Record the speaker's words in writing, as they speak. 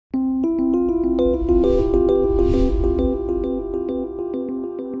Hi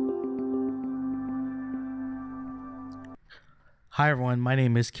everyone, my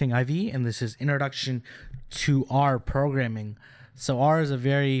name is King Ivy and this is Introduction to R Programming. So R is a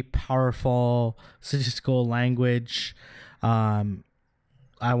very powerful statistical language. I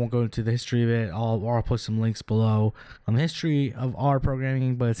won't go into the history of it. I'll put some links below on the history of R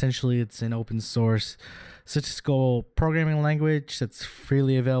programming, but essentially it's an open source statistical programming language that's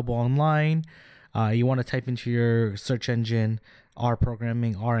freely available online. You want to type into your search engine R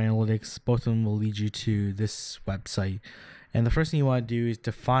programming, R analytics, both of them will lead you to this website. And the first thing you want to do is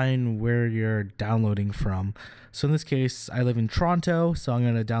define where you're downloading from. So in this case, I live in Toronto, so I'm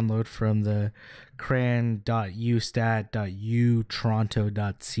going to download from the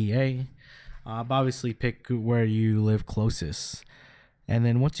cran.ustat.utoronto.ca. But obviously pick where you live closest. And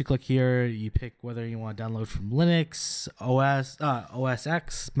then once you click here, you pick whether you want to download from Linux, OS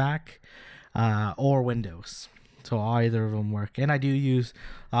X, Mac, or Windows. So either of them work. And I do use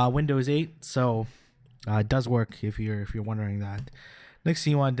Windows 8, so it does work if you're wondering that. Next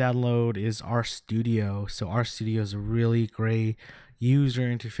thing you want to download is RStudio. So RStudio is a really great user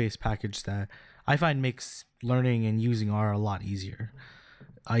interface package that I find makes learning and using R a lot easier.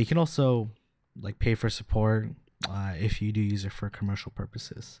 You can also pay for support if you do use it for commercial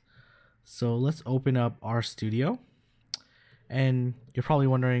purposes. So let's open up RStudio. And you're probably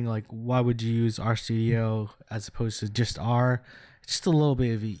wondering why would you use RStudio as opposed to just R? It's just a little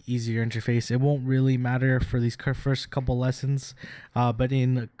bit of an easier interface. It won't really matter for these first couple lessons, but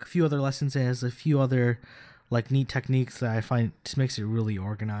in a few other lessons it has a few other neat techniques that I find just makes it really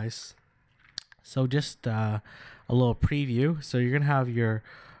organized. So just a little preview. So you're gonna have your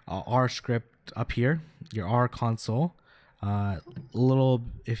R script up here, your R console.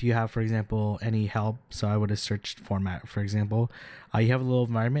 If you have, for example, any help, so I would have searched format, for example. You have a little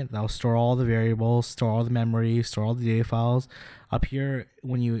environment that will store all the variables, store all the memory, store all the data files. Up here,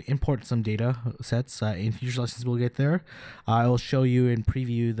 when you import some data sets, in future lessons we'll get there, I will show you and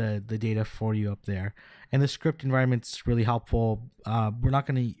preview the data for you up there. And the script environment's really helpful. We're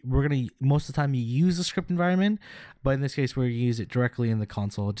gonna most of the time you use the script environment, but in this case we're gonna use it directly in the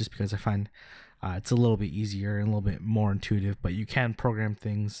console just because I find it's a little bit easier and a little bit more intuitive, but you can program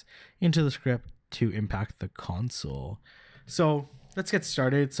things into the script to impact the console. So let's get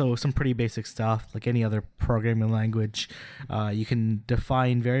started. So some pretty basic stuff, like any other programming language. You can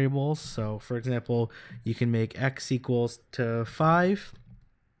define variables. So for example, you can make x equals to 5.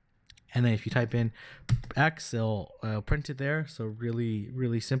 And then if you type in x, it'll print it there. So really,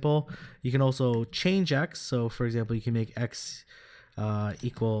 really simple. You can also change x. So for example, you can make x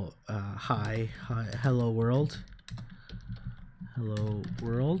equal hi, hello world,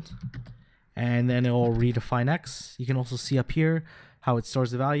 and then it will redefine x. You can also see up here how it stores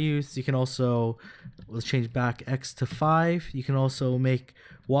the values. You can also, let's change back x to 5. You can also make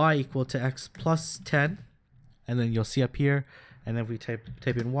y equal to x plus 10, and then you'll see up here, and then if we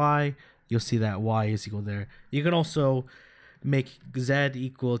type in y, you'll see that y is equal there. You can also make z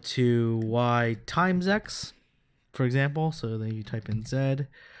equal to y times x, for example. So then you type in z,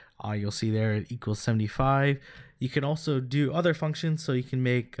 you'll see there it equals 75. You can also do other functions. So you can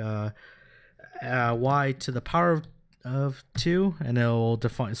make y to the power of 2, and it will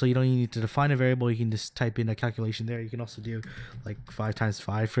define, so you don't need to define a variable. You can just type in a calculation there. You can also do 5 times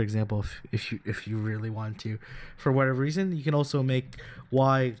 5, for example, if you really want to, for whatever reason. You can also make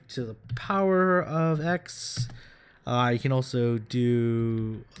y to the power of x. You can also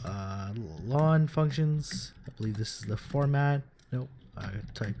do ln functions. I believe this is the format. Nope. I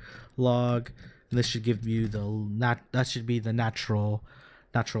type log, and this should give you that should be the natural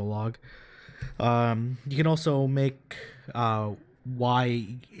log. You can also make y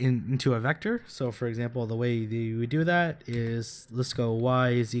into a vector. So for example, the way you would do that is, let's go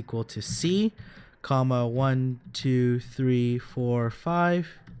y is equal to c, comma 1 2 3 4 5,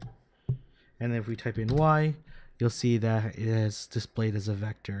 and then if we type in y, you'll see that it is displayed as a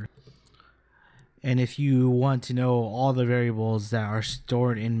vector. And if you want to know all the variables that are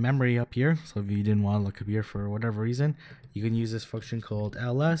stored in memory up here, so if you didn't want to look up here for whatever reason, you can use this function called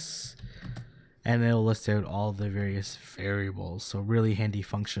ls, and it'll list out all the various variables. So really handy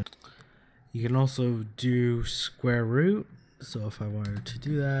function. You can also do square root. So if I wanted to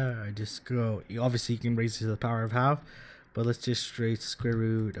do that, I just go, obviously you can raise it to the power of half, but let's just raise square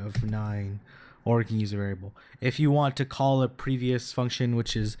root of 9. Or you can use a variable. If you want to call a previous function,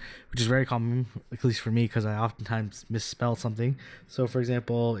 which is very common, at least for me, because I oftentimes misspell something. So for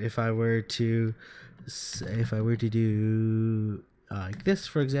example, if I were to do like this,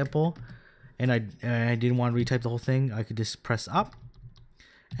 for example, and I didn't want to retype the whole thing, I could just press up,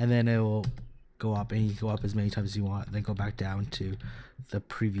 and then it will go up, and you can go up as many times as you want, then go back down to the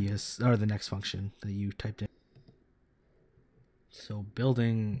previous or the next function that you typed in. So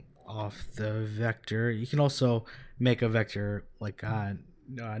building off the vector, you can also make a vector like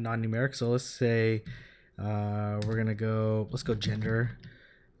non-numeric. So let's say let's go gender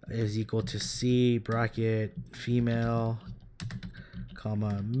is equal to C bracket female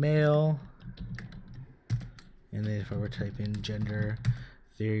comma male, and then if I were to type in gender,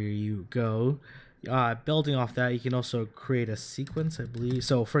 there you go. Building off that, you can also create a sequence, I believe.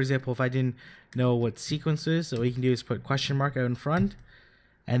 So for example, if I didn't know what sequence is, so what you can do is put question mark out in front,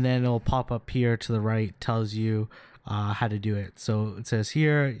 and then it'll pop up here to the right, tells you how to do it. So it says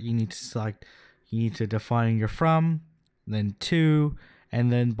here you need to define your from, then to,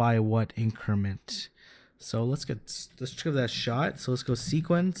 and then by what increment. So let's give that a shot. So let's go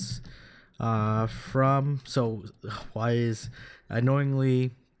sequence from. So y is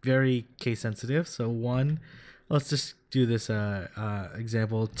annoyingly very case sensitive. So 1, let's just do this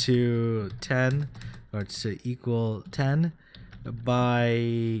example, to 10, or to equal 10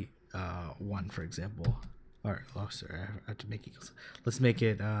 by 1, for example. Or sorry, I have to make equals. Let's make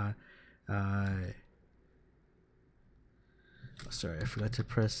it sorry, I forgot to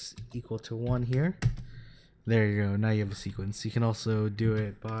press equal to 1 here. There you go. Now you have a sequence. You can also do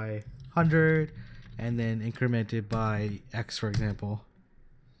it by 100 and then increment it by x, for example.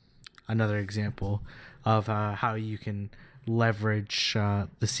 Another example of how you can leverage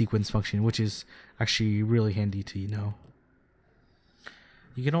the sequence function, which is actually really handy to know.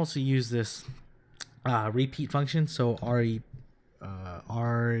 You can also use this repeat function. So rep.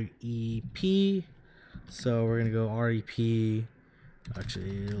 So we're gonna go rep.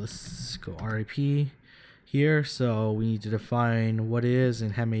 Actually, let's go rep here. So we need to define what is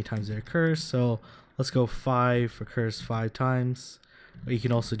and how many times it occurs. So let's go 5 occurs 5 times. But you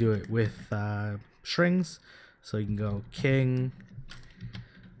can also do it with strings. So you can go king,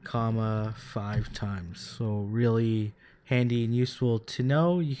 comma 5 times. So really handy and useful to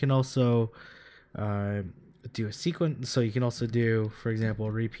know. You can also do a sequence. So you can also do, for example,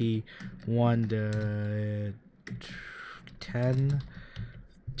 repeat 1 to 10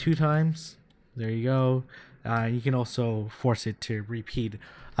 2 times. There you go. You can also force it to repeat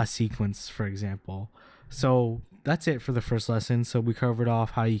a sequence, for example. So that's it for the first lesson. So we covered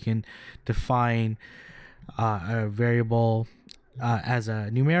off how you can define a variable as a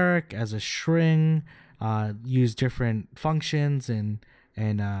numeric, as a string, use different functions, and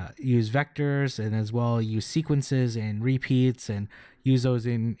use vectors, and as well use sequences and repeats, and use those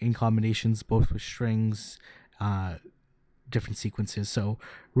in combinations, both with strings, different sequences. So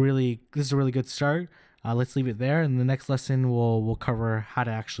really, this is a really good start. Let's leave it there. In the next lesson, we'll cover how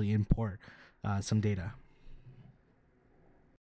to actually import some data.